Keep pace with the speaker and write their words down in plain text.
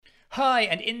Hi,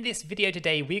 and in this video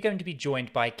today, we're going to be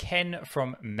joined by Ken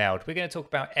from Meld. We're going to talk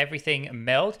about everything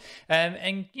Meld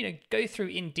and go through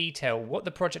in detail what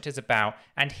the project is about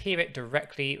and hear it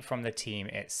directly from the team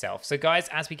itself. So guys,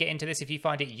 as we get into this, if you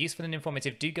find it useful and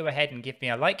informative, do go ahead and give me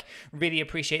a like. Really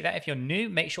appreciate that. If you're new,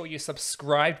 make sure you're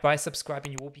subscribed. By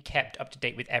subscribing, you will be kept up to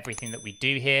date with everything that we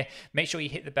do here. Make sure you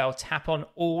hit the bell, tap on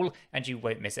all, and you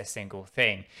won't miss a single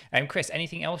thing. Chris,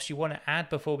 anything else you want to add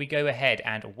before we go ahead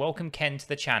and welcome Ken to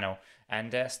the channel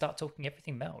and start talking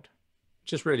everything Meld?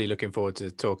 Just really looking forward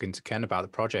to talking to Ken about the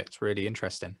project. It's really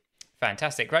interesting.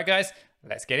 Fantastic. Right, guys,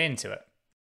 let's get into it.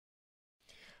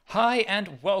 Hi,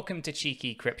 and welcome to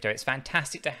Cheeky Crypto. It's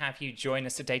fantastic to have you join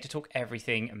us today to talk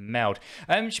everything Meld.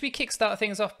 Should we kickstart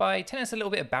things off by telling us a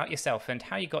little bit about yourself and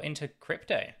how you got into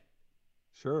crypto?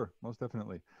 Sure, most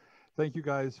definitely. Thank you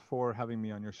guys for having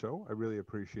me on your show. I really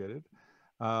appreciate it.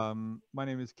 My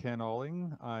name is Ken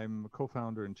Alling. I'm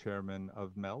co-founder and chairman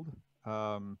of Meld.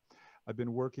 I've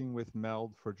been working with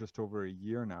Meld for just over a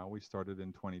year now. We started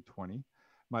in 2020.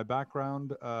 My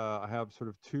background, I have sort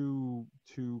of two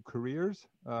careers.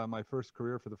 My first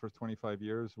career for the first 25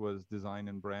 years was design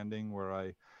and branding, where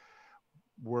I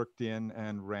worked in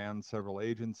and ran several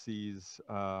agencies.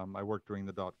 I worked during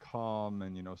the .com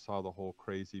and saw the whole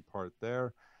crazy part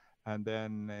there. And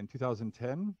then in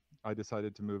 2010, I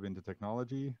decided to move into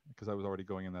technology because I was already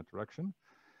going in that direction.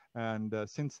 And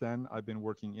since then, I've been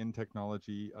working in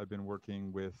technology. I've been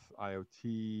working with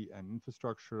IoT and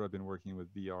infrastructure. I've been working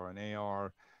with VR and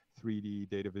AR, 3D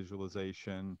data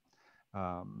visualization.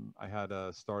 I had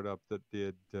a startup that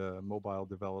did mobile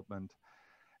development.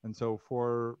 And so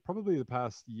for probably the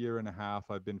past year and a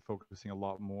half, I've been focusing a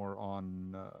lot more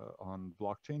on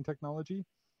blockchain technology.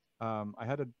 I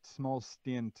had a small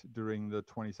stint during the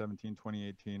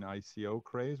 2017-2018 ICO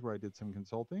craze where I did some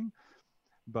consulting,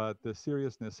 but the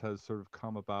seriousness has sort of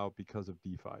come about because of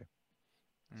DeFi.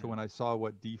 So when I saw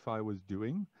what DeFi was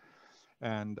doing,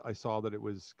 and I saw that it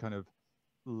was kind of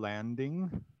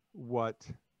landing what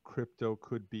crypto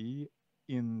could be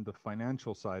in the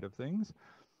financial side of things,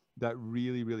 that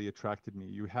really, really attracted me.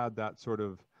 You had that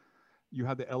you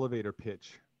had the elevator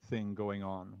pitch thing going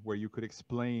on where you could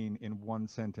explain in one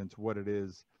sentence what it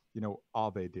is,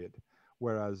 Aave did.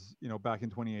 Whereas, back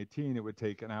in 2018, it would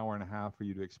take an hour and a half for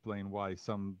you to explain why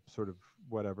some sort of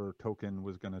whatever token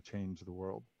was going to change the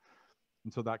world.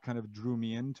 And so that kind of drew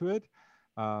me into it.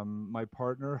 My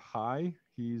partner, Hai,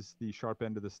 he's the sharp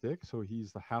end of the stick. So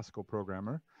he's the Haskell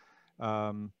programmer.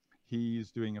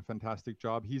 He's doing a fantastic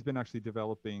job. He's been actually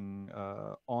developing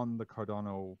on the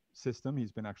Cardano system.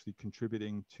 He's been actually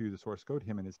contributing to the source code,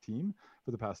 him and his team,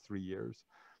 for the past 3 years.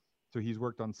 So he's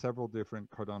worked on several different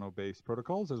Cardano-based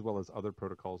protocols, as well as other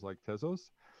protocols like Tezos.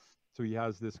 So he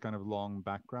has this kind of long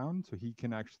background, so he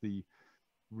can actually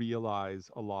realize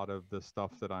a lot of the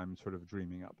stuff that I'm sort of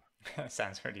dreaming up. That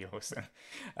sounds really awesome.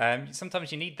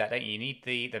 Sometimes you need that, don't you? You need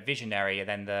the visionary and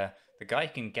then the guy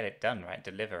who can get it done, right?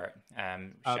 Deliver it.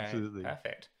 Absolutely.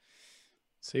 Perfect.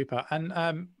 Super.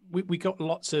 And we got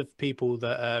lots of people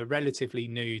that are relatively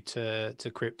new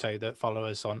to crypto that follow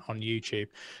us on YouTube.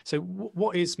 So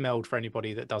what is Meld for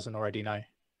anybody that doesn't already know?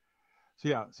 So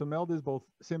yeah, so Meld is both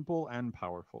simple and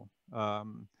powerful.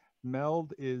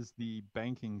 Meld is the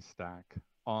banking stack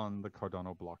on the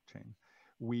Cardano blockchain.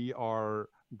 We are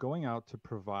going out to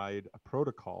provide a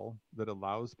protocol that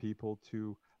allows people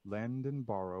to lend and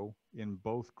borrow in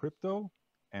both crypto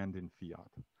and in fiat.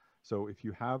 So if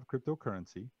you have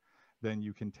cryptocurrency, then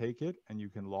you can take it and you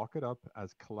can lock it up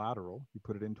as collateral. You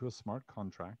put it into a smart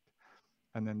contract.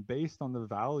 And then based on the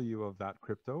value of that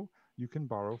crypto, you can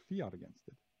borrow fiat against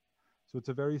it. So it's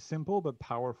a very simple but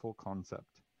powerful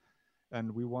concept.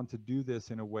 And we want to do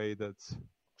this in a way that's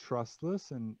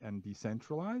trustless and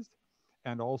decentralized,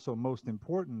 and also, most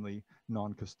importantly,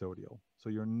 non-custodial. So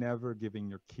you're never giving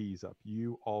your keys up.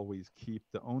 You always keep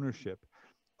the ownership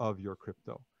of your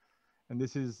crypto. And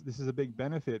this is a big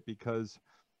benefit because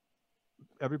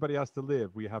everybody has to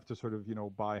live. We have to sort of,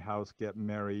 buy a house, get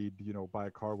married, buy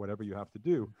a car, whatever you have to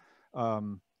do.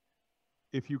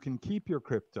 If you can keep your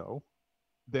crypto,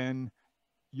 then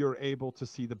you're able to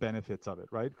see the benefits of it,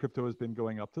 right? Crypto has been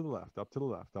going up to the left, up to the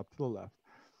left, up to the left.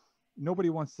 Nobody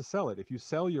wants to sell it. If you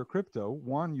sell your crypto,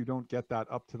 one, you don't get that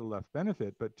up to the left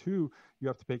benefit, but two, you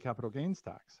have to pay capital gains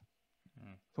tax.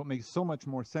 So it makes so much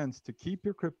more sense to keep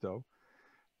your crypto,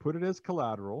 put it as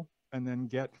collateral, and then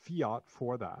get fiat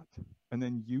for that, and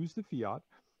then use the fiat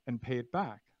and pay it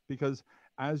back. Because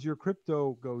as your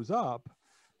crypto goes up,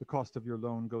 the cost of your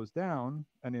loan goes down.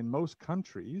 And in most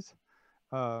countries,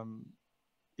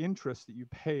 interest that you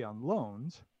pay on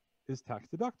loans is tax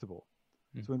deductible.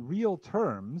 So in real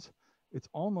terms, it's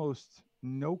almost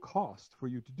no cost for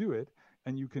you to do it,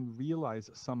 and you can realize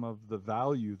some of the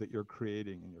value that you're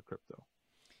creating in your crypto.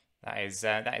 That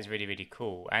is really, really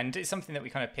cool, and it's something that we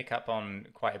kind of pick up on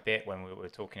quite a bit when we were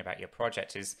talking about your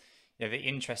project. Is, you know, the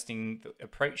interesting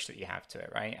approach that you have to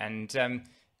it, right? And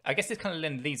I guess this kind of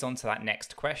then leads on to that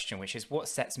next question, which is what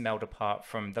sets Meld apart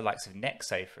from the likes of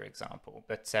Nexo, for example.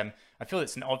 But I feel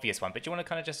it's an obvious one, but do you want to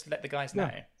kind of just let the guys know?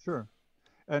 Yeah, sure.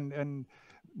 And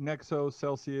Nexo,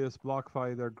 Celsius,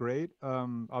 BlockFi, they're great.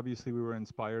 Obviously, we were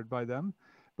inspired by them,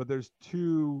 but there's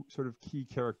two sort of key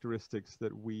characteristics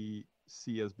that we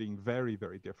see as being very,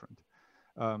 very different.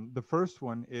 The first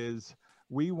one is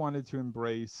we wanted to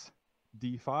embrace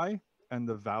DeFi and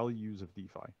the values of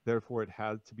DeFi. Therefore, it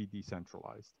had to be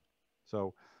decentralized.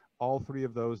 So all three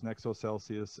of those, Nexo,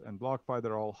 Celsius, and BlockFi,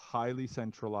 they're all highly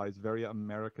centralized, very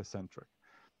America-centric.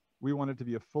 We want it to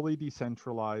be a fully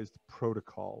decentralized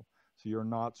protocol. So you're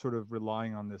not sort of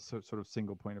relying on this sort of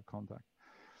single point of contact.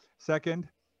 Second,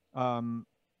 a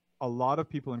lot of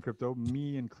people in crypto,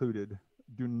 me included,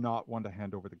 do not want to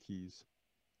hand over the keys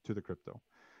to the crypto.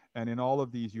 And in all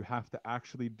of these, you have to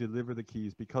actually deliver the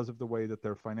keys because of the way that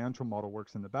their financial model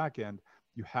works in the back end.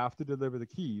 You have to deliver the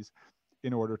keys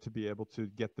in order to be able to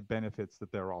get the benefits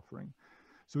that they're offering.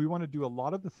 So we want to do a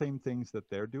lot of the same things that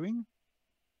they're doing,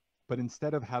 but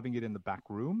instead of having it in the back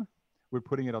room, we're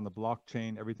putting it on the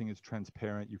blockchain. Everything is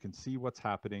transparent. You can see what's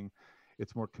happening.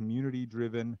 It's more community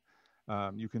driven.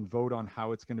 You can vote on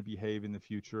how it's going to behave in the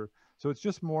future. So it's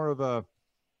just more of a,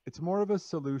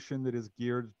 solution that is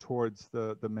geared towards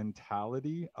the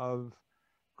mentality of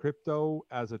crypto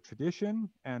as a tradition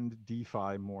and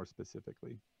DeFi more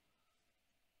specifically.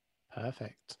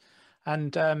 Perfect.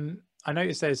 And I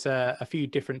noticed there's a few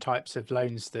different types of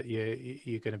loans that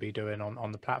you're going to be doing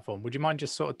on the platform. Would you mind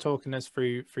just sort of talking us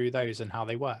through those and how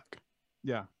they work?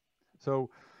 Yeah. So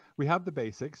we have the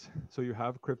basics. So you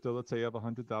have crypto. Let's say you have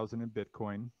 100,000 in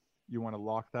Bitcoin. You want to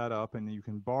lock that up, and you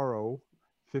can borrow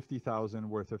 50,000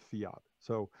 worth of fiat.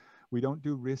 So we don't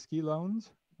do risky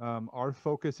loans. Our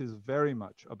focus is very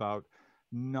much about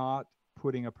not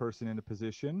putting a person in a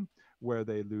position where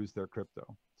they lose their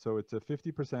crypto. So it's a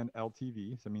 50%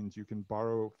 LTV. So it means you can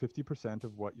borrow 50%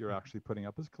 of what you're actually putting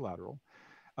up as collateral.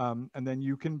 And then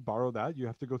you can borrow that. You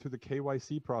have to go through the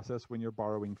KYC process when you're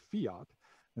borrowing fiat.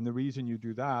 And the reason you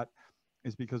do that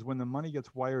is because when the money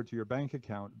gets wired to your bank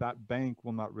account, that bank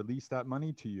will not release that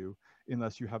money to you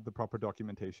unless you have the proper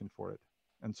documentation for it.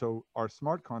 And so our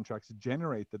smart contracts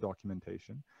generate the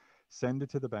documentation, send it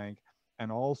to the bank,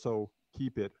 and also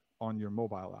keep it on your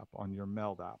mobile app, on your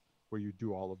Meld app, where you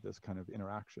do all of this kind of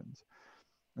interactions.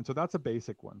 And so that's a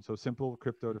basic one. So simple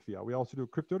crypto to fiat. We also do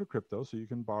crypto to crypto, so you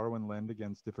can borrow and lend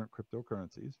against different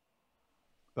cryptocurrencies.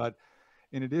 But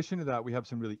in addition to that, we have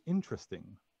some really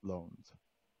interesting loans.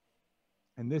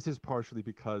 And this is partially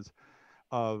because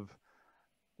of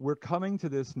we're coming to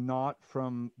this not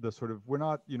from the sort of, we're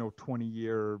not,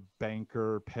 20-year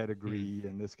banker pedigree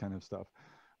and this kind of stuff.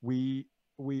 I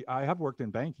have worked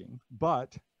in banking,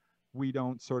 but we're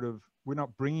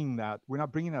not bringing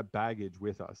that baggage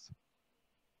with us.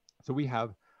 So we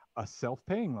have a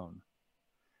self-paying loan.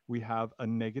 We have a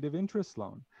negative interest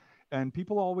loan. And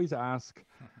people always ask,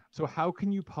 so how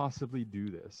can you possibly do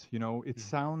this? It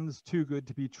sounds too good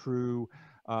to be true.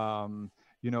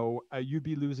 You'd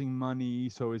be losing money.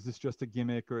 So is this just a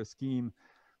gimmick or a scheme?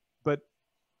 But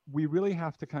we really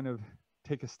have to kind of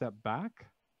take a step back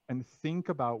and think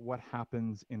about what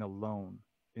happens in a loan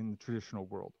in the traditional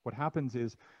world. What happens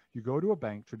is you go to a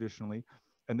bank traditionally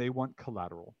and they want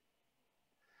collateral.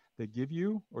 They give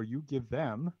you, or you give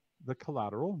them, the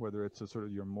collateral, whether it's a sort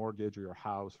of your mortgage or your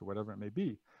house or whatever it may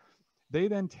be. They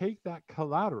then take that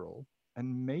collateral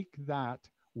and make that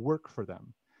work for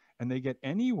them. And they get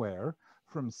anywhere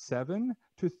from 7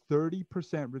 to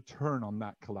 30% return on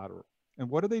that collateral. And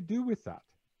what do they do with that?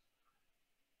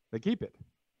 They keep it,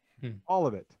 all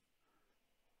of it.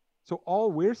 So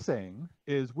all we're saying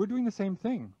is we're doing the same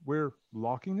thing. We're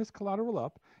locking this collateral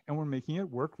up and we're making it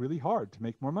work really hard to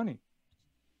make more money.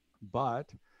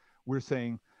 But we're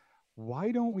saying,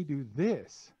 why don't we do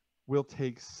this? We'll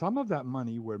take some of that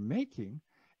money we're making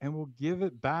and we'll give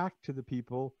it back to the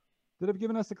people that have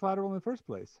given us the collateral in the first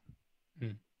place.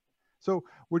 So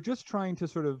we're just trying to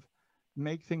sort of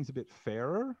make things a bit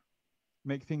fairer,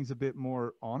 make things a bit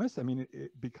more honest. I mean,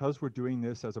 because we're doing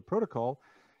this as a protocol,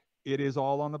 it is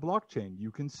all on the blockchain.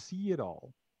 You can see it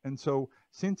all. And so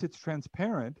since it's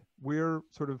transparent, we're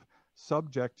sort of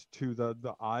subject to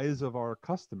the eyes of our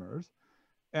customers.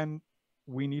 And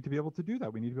we need to be able to do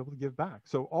that. We need to be able to give back.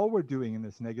 So all we're doing in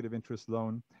this negative interest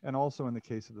loan, and also in the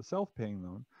case of the self-paying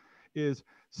loan, is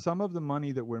some of the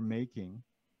money that we're making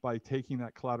by taking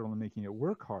that collateral and making it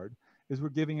work hard is we're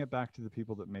giving it back to the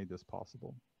people that made this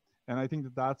possible. And I think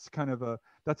that that's kind of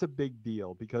that's a big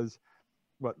deal, because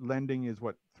what lending is,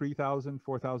 what, 3,000,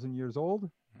 4,000 years old.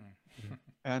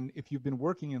 And if you've been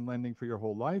working in lending for your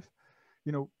whole life,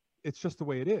 you know, it's just the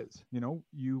way it is. You know,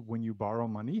 when you borrow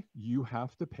money, you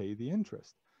have to pay the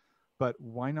interest. But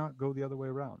why not go the other way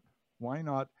around? Why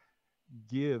not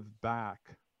give back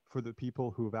for the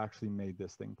people who have actually made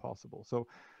this thing possible? So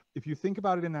if you think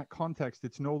about it in that context,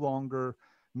 it's no longer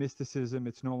mysticism.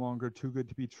 It's no longer too good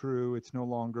to be true. It's no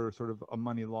longer sort of a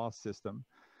money loss system.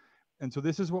 And so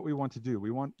this is what we want to do.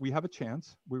 We have a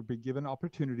chance. We'll be given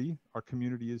opportunity. Our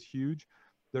community is huge.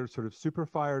 They're sort of super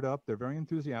fired up. They're very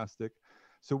enthusiastic.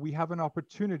 So we have an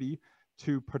opportunity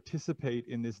to participate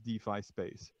in this DeFi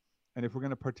space. And if we're going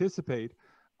to participate,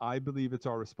 I believe it's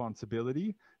our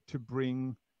responsibility to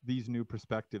bring these new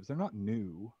perspectives. They're not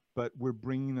new, but we're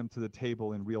bringing them to the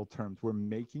table in real terms. We're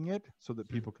making it so that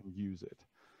people can use it.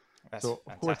 That's so,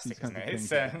 of course, these fantastic, kinds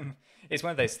isn't of it? things. It's one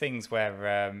of those things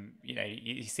where you know,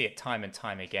 you see it time and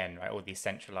time again, right? All these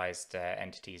centralized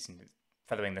entities and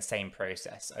following the same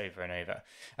process over and over.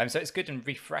 So it's good and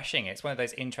refreshing. It's one of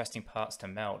those interesting parts to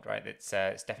Meld, right? It's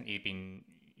definitely been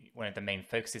one of the main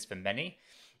focuses for many.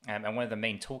 And one of the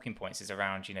main talking points is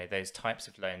around, you know, those types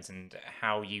of loans and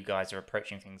how you guys are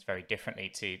approaching things very differently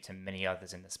to many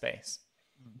others in the space.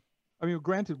 I mean,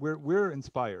 granted, we're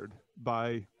inspired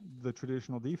by the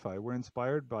traditional DeFi. We're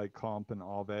inspired by Comp and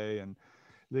Aave and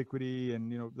Liquidity,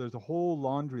 and, you know, there's a whole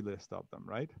laundry list of them,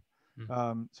 right?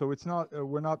 So it's not,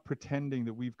 we're not pretending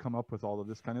that we've come up with all of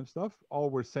this kind of stuff.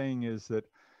 All we're saying is that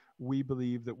we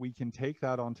believe that we can take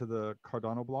that onto the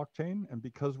Cardano blockchain, and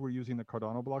because we're using the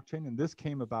Cardano blockchain, and this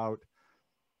came about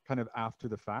kind of after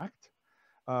the fact,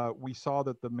 we saw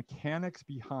that the mechanics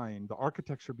behind, the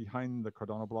architecture behind the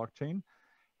Cardano blockchain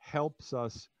helps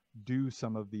us do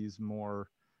some of these more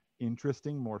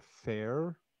interesting, more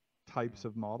fair types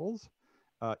of models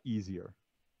easier.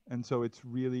 And so it's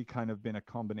really kind of been a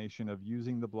combination of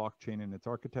using the blockchain and its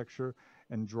architecture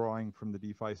and drawing from the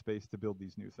DeFi space to build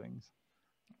these new things.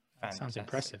 That sounds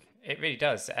impressive. It really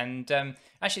does. And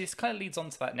actually, this kind of leads on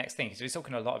to that next thing, because we're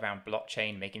talking a lot around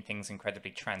blockchain, making things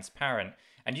incredibly transparent.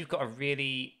 And you've got a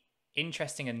really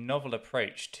interesting and novel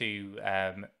approach to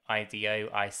IDO,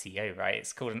 ICO, right?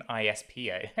 It's called an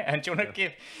ISPO. And do you want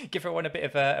to give everyone a bit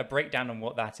of a breakdown on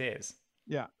what that is?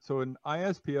 Yeah. So an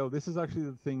ISPO, this is actually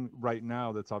the thing right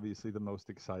now that's obviously the most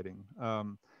exciting.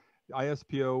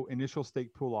 ISPO, initial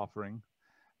stake pool offering.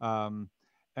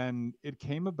 And it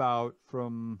came about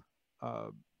from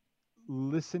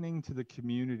listening to the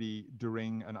community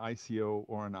during an ICO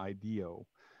or an IDO,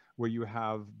 where you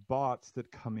have bots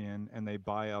that come in and they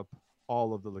buy up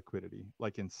all of the liquidity,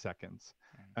 like in seconds.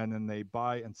 And then they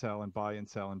buy and sell and buy and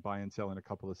sell and buy and sell in a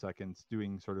couple of seconds,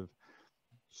 doing sort of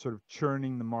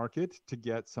churning the market to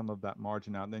get some of that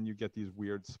margin out. And then you get these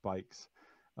weird spikes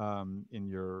in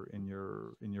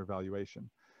your valuation.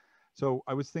 So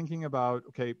I was thinking about,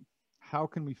 okay, how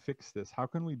can we fix this? How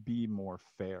can we be more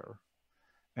fair?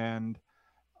 And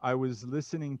I was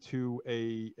listening to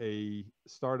a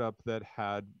startup that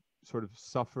had sort of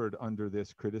suffered under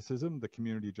this criticism. The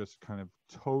community just kind of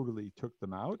totally took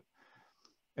them out.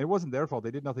 It wasn't their fault.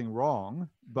 They did nothing wrong,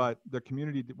 but the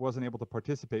community wasn't able to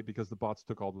participate because the bots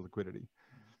took all the liquidity.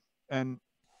 And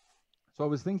so I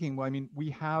was thinking, well, I mean, we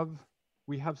have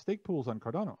stake pools on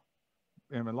Cardano,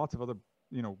 and lots of other,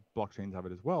 you know, blockchains have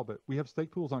it as well, but we have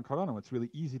stake pools on Cardano. It's really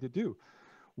easy to do.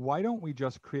 Why don't we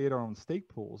just create our own stake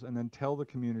pools and then tell the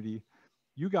community,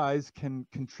 you guys can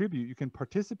contribute, you can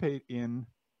participate in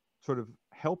sort of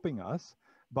helping us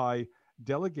by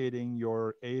delegating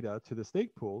your ADA to the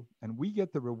stake pool, and we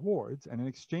get the rewards, and in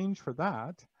exchange for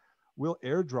that, we'll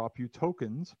airdrop you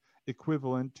tokens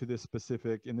equivalent to this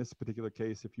specific, in this particular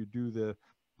case, if you do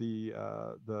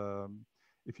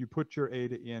if you put your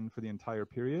ADA in for the entire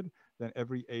period, then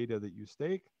every ADA that you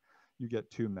stake, you get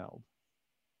 2 MELD.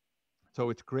 So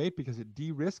it's great because it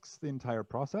de-risks the entire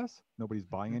process. Nobody's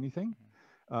buying anything.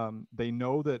 They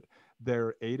know that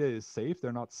their ADA is safe.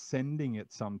 They're not sending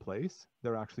it someplace.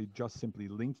 They're actually just simply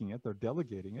linking it. They're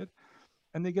delegating it,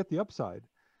 and they get the upside.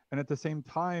 And at the same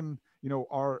time, you know,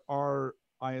 our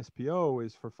ISPO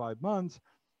is for 5 months.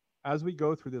 As we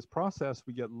go through this process,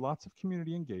 we get lots of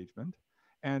community engagement.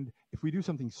 And if we do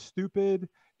something stupid,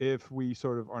 if we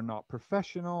sort of are not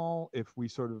professional, if we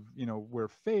sort of, you know, we're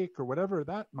fake or whatever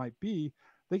that might be,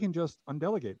 they can just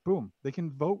undelegate. Boom. They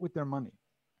can vote with their money.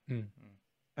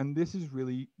 And this is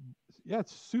really, yeah,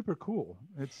 it's super cool.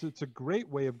 It's a great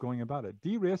way of going about it.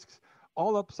 De-risks,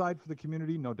 all upside for the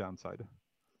community, no downside.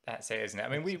 That's it, isn't it?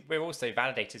 I mean, we're also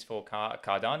validators for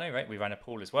Cardano, right? We run a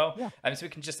pool as well. Yeah. So we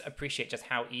can just appreciate just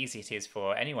how easy it is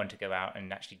for anyone to go out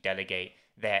and actually delegate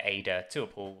their ADA to a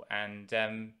pool. And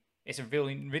it's a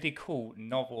really, really cool,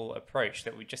 novel approach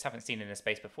that we just haven't seen in the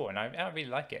space before. And I really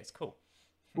like it. It's cool.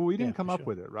 Well, we didn't Yeah, come for up sure.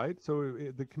 with it, right? So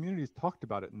the community's talked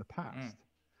about it in the past,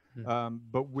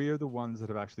 but we're the ones that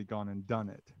have actually gone and done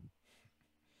it.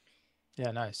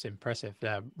 Yeah, no, it's impressive.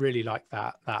 Really like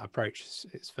that approach.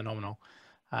 It's phenomenal.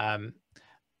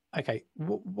 Okay,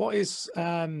 what is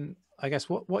I guess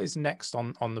what is next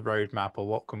on the roadmap, or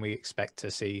what can we expect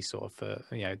to see sort of for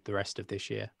the rest of this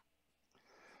year?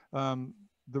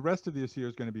 The rest of this year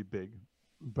is going to be big,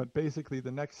 but basically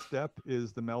the next step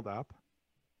is the Meld app.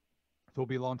 So we'll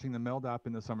be launching the Meld app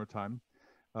in the summertime.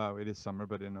 It is summer,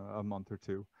 but in a month or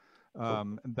two.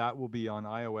 And that will be on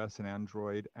iOS and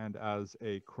Android and as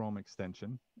a Chrome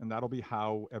extension. And that'll be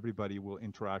how everybody will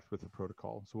interact with the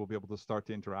protocol. So we'll be able to start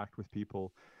to interact with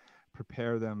people,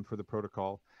 prepare them for the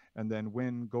protocol. And then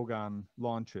when Goguen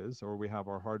launches, or we have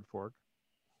our hard fork,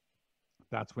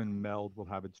 that's when Meld will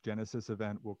have its Genesis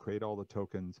event. We'll create all the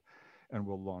tokens and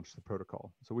we'll launch the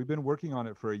protocol. So we've been working on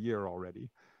it for a year already.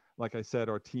 Like I said,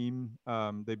 our team,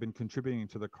 they've been contributing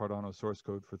to the Cardano source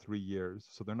code for 3 years.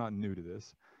 So they're not new to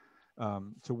this.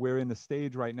 So we're in a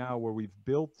stage right now where we've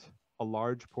built a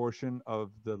large portion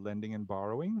of the lending and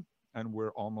borrowing, and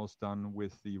we're almost done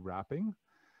with the wrapping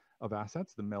of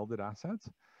assets, the melded assets.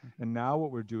 And now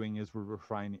what we're doing is we're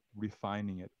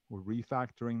refining it. We're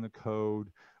refactoring the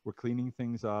code. We're cleaning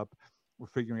things up. We're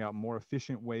figuring out more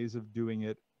efficient ways of doing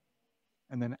it.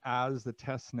 And then as the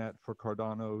test net for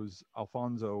Cardano's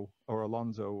Alonzo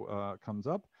comes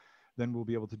up, then we'll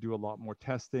be able to do a lot more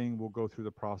testing. We'll go through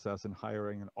the process and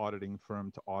hiring an auditing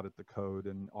firm to audit the code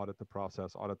and audit the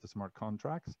process, audit the smart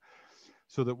contracts,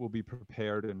 so that we'll be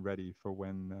prepared and ready for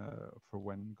when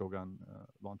Goguen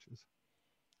launches.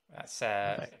 That's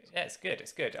yeah, it's good.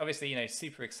 It's good. Obviously,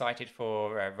 super excited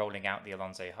for rolling out the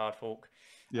Alonzo hard fork.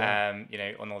 Yeah.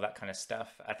 On all that kind of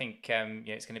stuff. I think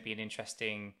it's going to be an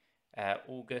interesting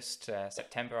August,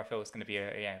 September. I feel it's going to be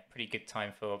a pretty good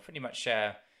time for pretty much.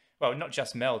 Well, not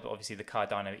just Meld, but obviously the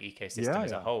Cardano ecosystem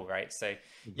as a whole, right? So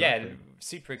Exactly.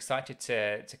 super excited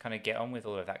to kind of get on with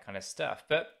all of that kind of stuff.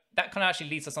 But that kind of actually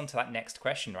leads us on to that next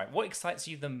question, right? What excites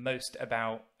you the most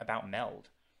about Meld?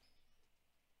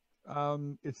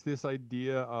 It's this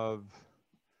idea of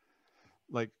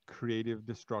like creative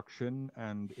destruction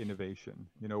and innovation.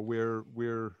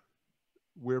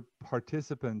 We're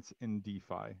participants in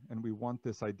DeFi, and we want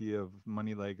this idea of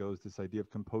money Legos, this idea of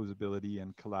composability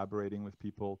and collaborating with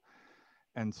people.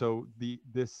 And so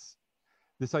this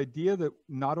idea that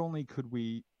not only could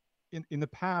we, in the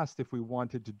past, if we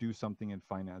wanted to do something in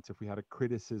finance, if we had a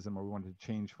criticism or we wanted to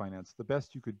change finance, the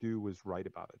best you could do was write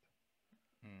about it.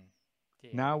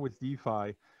 Yeah. Now with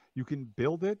DeFi, you can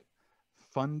build it,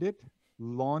 fund it,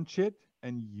 launch it,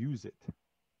 and use it.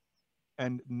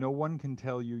 And no one can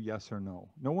tell you yes or no.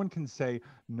 No one can say,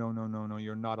 no,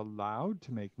 you're not allowed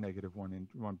to make negative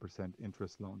 1%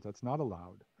 interest loans. That's not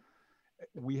allowed.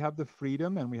 We have the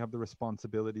freedom and we have the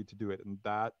responsibility to do it. And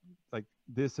that, like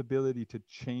this ability to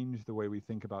change the way we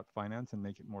think about finance and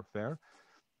make it more fair,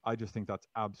 I just think that's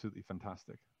absolutely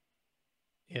fantastic.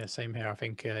 Yeah, same here. I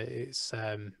think it's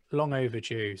long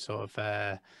overdue, sort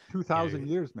of 2,000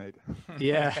 years, mate.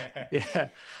 Yeah,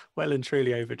 well and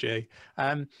truly overdue.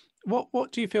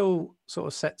 What do you feel sort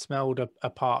of sets Meld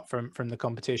apart from the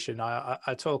competition?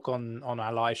 I talk on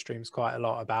our live streams quite a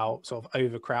lot about sort of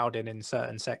overcrowding in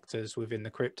certain sectors within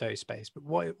the crypto space, but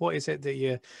what is it that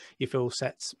you feel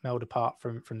sets Meld apart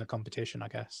from the competition, I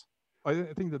guess? I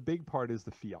think the big part is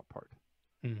the fiat part.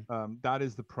 That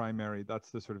is the primary,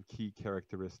 that's the sort of key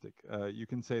characteristic. You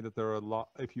can say that there are a lot,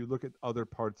 if you look at other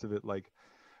parts of it, like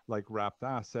wrapped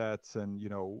assets and,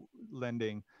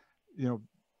 lending,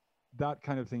 that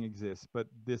kind of thing exists. But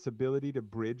this ability to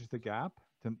bridge the gap,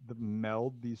 to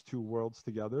meld these two worlds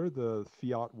together, the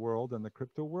fiat world and the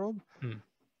crypto world,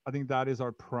 I think that is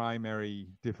our primary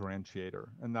differentiator.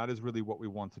 And that is really what we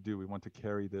want to do. We want to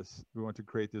carry this, we want to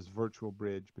create this virtual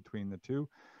bridge between the two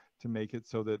to make it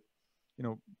so that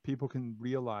people can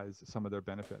realize some of their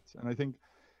benefits. And I think,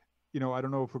 I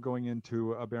don't know if we're going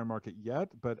into a bear market yet,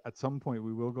 but at some point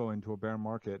we will go into a bear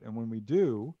market. And when we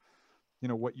do,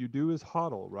 what you do is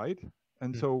hodl, right?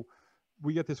 And so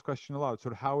we get this question a lot.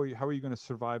 Sort of how are you going to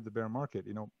survive the bear market?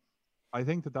 I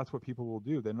think that that's what people will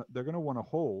do. They're going to want to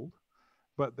hold,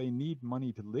 but they need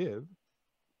money to live.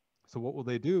 So what will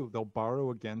they do? They'll borrow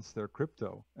against their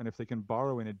crypto. And if they can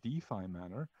borrow in a DeFi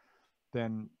manner,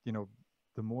 then,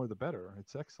 the more the better.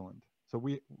 It's excellent. So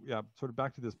sort of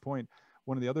back to this point,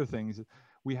 one of the other things,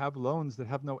 we have loans that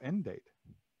have no end date.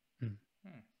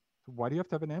 why do you have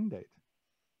to have an end date?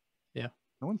 Yeah.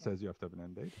 No one says you have to have an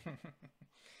end date.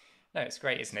 No, it's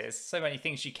great, isn't it? There's so many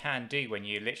things you can do when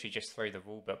you literally just throw the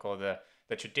rule book or the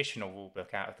traditional rule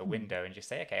book out of the window and just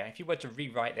say, okay, if you were to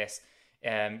rewrite this,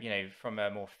 from a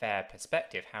more fair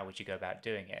perspective, how would you go about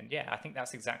doing it? And yeah, I think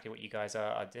that's exactly what you guys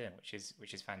are doing,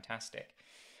 which is fantastic.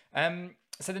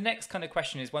 So the next kind of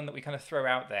question is one that we kind of throw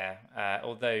out there,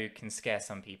 although can scare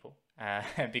some people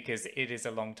because it is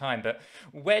a long time. But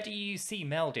where do you see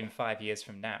Meld in 5 years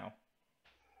from now?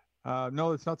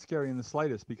 No, it's not scary in the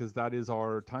slightest, because that is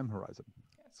our time horizon.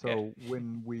 That's So good.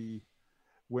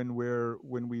 when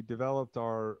we developed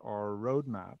our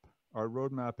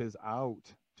roadmap is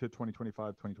out to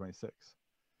 2025, 2026.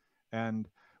 And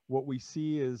what we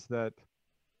see is that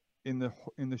in the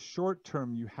short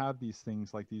term, you have these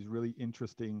things like these really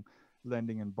interesting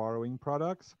lending and borrowing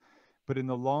products, but in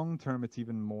the long term, it's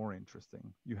even more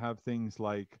interesting. You have things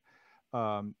like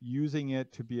using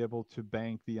it to be able to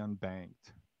bank the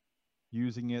unbanked,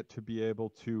 using it to be able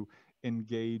to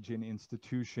engage in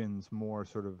institutions more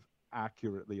sort of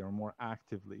accurately or more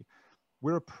actively.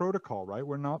 We're a protocol, right?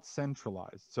 We're not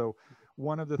centralized. So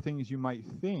one of the things you might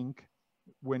think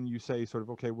when you say sort of,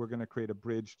 okay, we're going to create a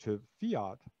bridge to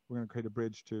fiat, we're going to create a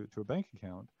bridge to a bank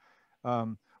account.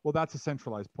 Well, that's a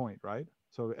centralized point, right?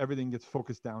 So everything gets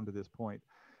focused down to this point.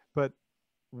 But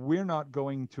we're not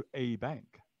going to a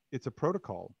bank. It's a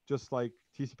protocol, just like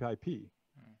TCP/IP.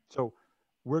 So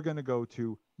we're going to go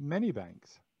to many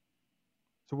banks.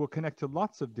 So we'll connect to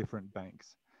lots of different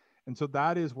banks. And so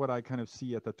that is what I kind of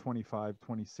see at the 25,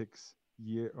 26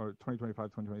 year, or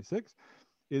 2025, 2026,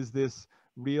 is this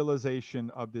realization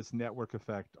of this network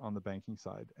effect on the banking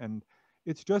side. And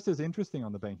it's just as interesting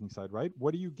on the banking side, right?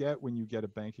 What do you get when you get a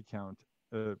bank account,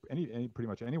 pretty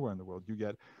much anywhere in the world? You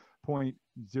get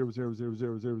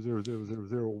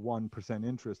 0.000000001%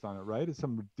 interest on it, right? It's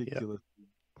some ridiculous,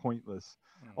 pointless.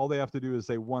 All they have to do is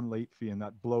say one late fee, and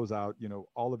that blows out,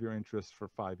 all of your interest for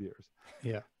 5 years.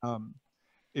 Yeah.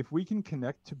 If we can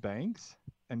connect to banks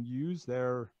and use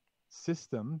their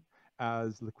system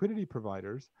as liquidity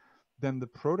providers, then the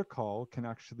protocol can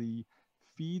actually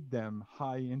feed them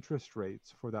high interest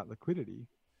rates for that liquidity,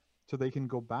 so they can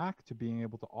go back to being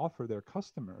able to offer their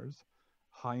customers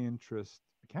high interest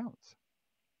accounts.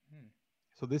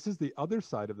 So this is the other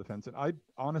side of the fence. And I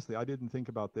didn't think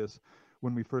about this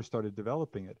when we first started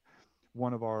developing it.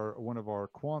 One of our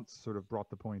quants sort of brought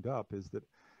the point up, is that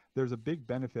there's a big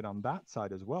benefit on that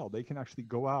side as well. They can actually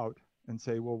go out and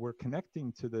say, well, we're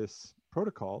connecting to this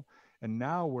protocol, and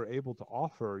now we're able to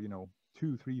offer,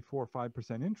 2, 3, 4,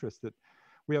 5% interest that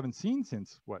we haven't seen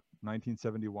since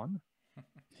 1971.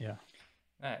 Yeah.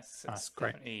 That's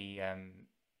great.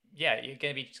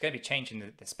 definitely it's going to be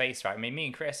changing the space, right? I mean, me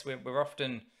and Chris, we're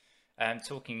often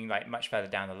talking like much further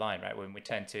down the line, right? When we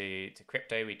turn to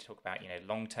crypto, we talk about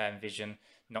long-term vision,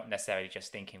 not necessarily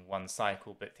just thinking one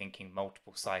cycle, but thinking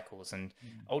multiple cycles. And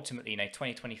ultimately,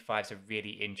 2025 is a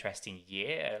really interesting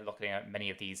year, looking at many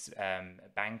of these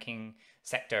banking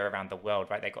sector around the world,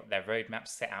 right? They got their roadmaps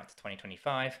set out to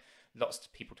 2025. Lots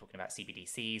of people talking about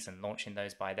CBDCs and launching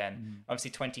those by then.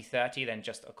 Obviously 2030, then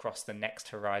just across the next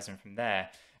horizon from there.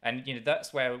 And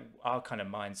that's where our kind of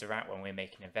minds are at when we're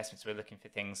making investments. We're looking for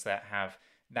things that have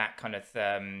that kind of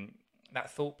that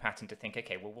thought pattern to think,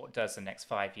 okay, well, what does the next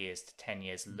 5 years to 10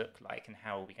 years look like, and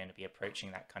how are we going to be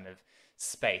approaching that kind of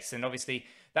space? And obviously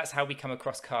that's how we come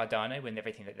across Cardano and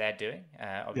everything that they're doing.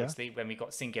 Obviously, when we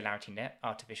got Singularity Net,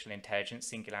 artificial intelligence,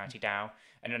 Singularity DAO,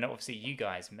 and then obviously you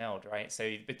guys, Meld, right?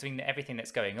 So between everything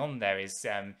that's going on there is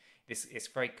this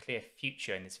very clear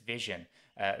future and this vision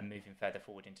moving further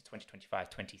forward into 2025,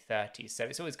 2030. So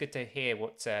it's always good to hear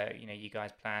what you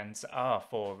guys' plans are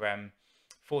for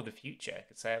the future.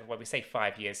 So when we say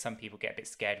 5 years, some people get a bit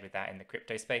scared with that in the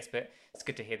crypto space, but it's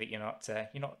good to hear that you're not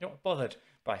bothered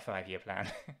by 5-year plan.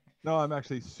 No, I'm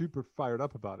actually super fired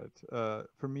up about it.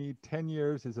 For me, 10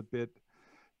 years is a bit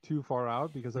too far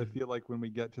out, because I feel like when we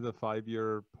get to the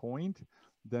 5-year point,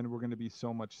 then we're going to be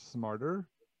so much smarter,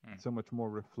 so much more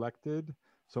reflected,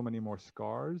 so many more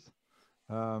scars,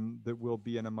 that we'll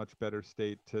be in a much better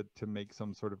state to make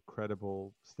some sort of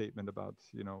credible statement about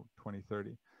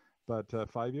 2030. But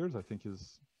 5 years, I think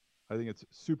it's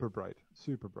super bright.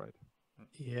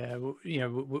 Yeah,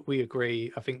 we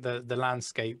agree. I think the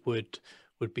landscape would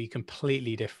be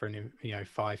completely different in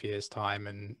 5 years time,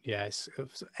 and it's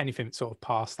anything sort of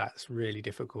past that's really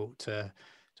difficult to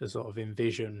sort of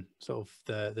envision sort of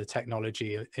the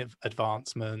technology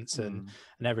advancements and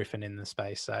everything in the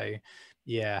space. So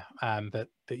but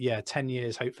 10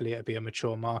 years, hopefully it'll be a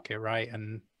mature market, right?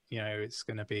 And it's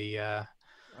going to be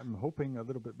I'm hoping a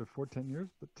little bit before 10 years,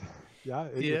 but yeah,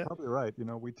 you're probably right. You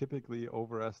know, we typically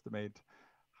overestimate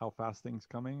how fast things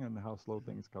coming and how slow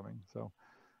things coming. So,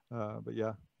 but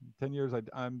yeah, 10 years,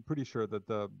 I'm pretty sure that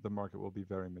the market will be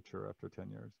very mature after 10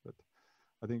 years. But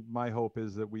I think my hope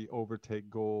is that we overtake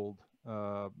gold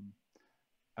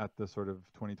at the sort of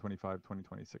 2025,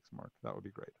 2026 mark. That would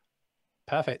be great.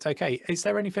 Perfect. Okay. Is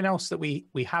there anything else that we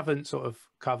haven't sort of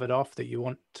covered off that you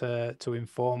want to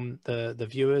inform the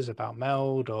viewers about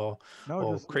Meld or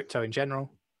crypto in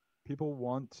general? People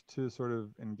want to sort of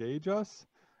engage us.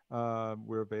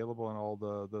 We're available on all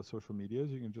the social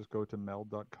medias. You can just go to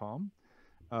meld.com.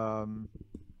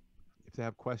 If they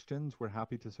have questions, we're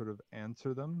happy to sort of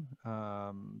answer them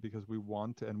because we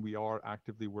want and we are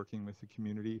actively working with the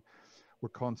community. We're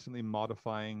constantly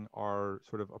modifying our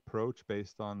sort of approach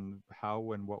based on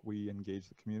how and what we engage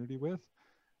the community with.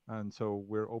 And so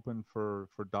we're open for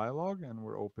dialogue, and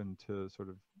we're open to sort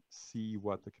of see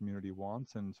what the community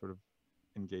wants and sort of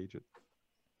engage it.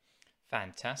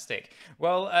 Fantastic.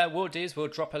 Well, what we'll do is we'll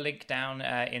drop a link down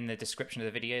in the description of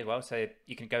the video as well, so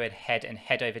you can go ahead and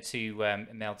head over to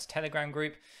Meld's Telegram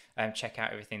group, check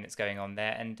out everything that's going on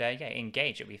there, and yeah,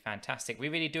 engage. It'll be fantastic. We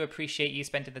really do appreciate you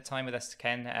spending the time with us,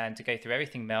 Ken, and to go through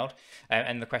everything Meld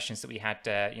and the questions that we had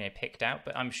picked out.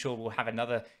 But I'm sure we'll have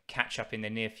another catch up in the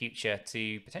near future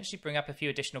to potentially bring up a few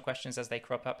additional questions as they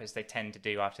crop up, as they tend to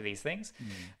do after these things.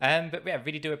 But yeah,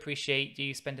 really do appreciate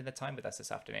you spending the time with us this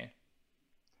afternoon.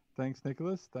 Thanks,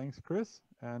 Nicholas. Thanks, Chris.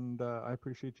 And I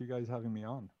appreciate you guys having me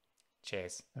on.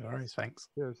 Cheers. No worries. Thanks.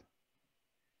 Cheers.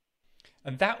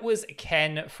 And that was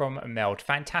Ken from Meld.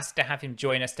 Fantastic to have him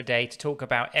join us today to talk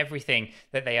about everything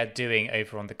that they are doing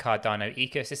over on the Cardano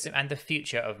ecosystem and the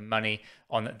future of money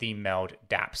on the Meld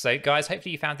dApp. So guys,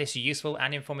 hopefully you found this useful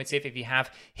and informative. If you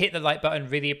have, hit the like button,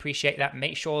 really appreciate that.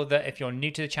 Make sure that if you're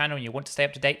new to the channel and you want to stay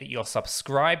up to date, that you're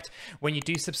subscribed. When you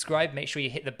do subscribe, make sure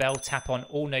you hit the bell, tap on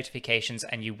all notifications,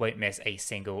 and you won't miss a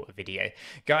single video.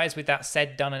 Guys, with that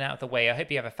said, done and out of the way, I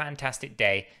hope you have a fantastic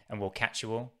day, and we'll catch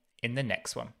you all in the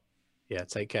next one. Yeah,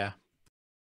 take care.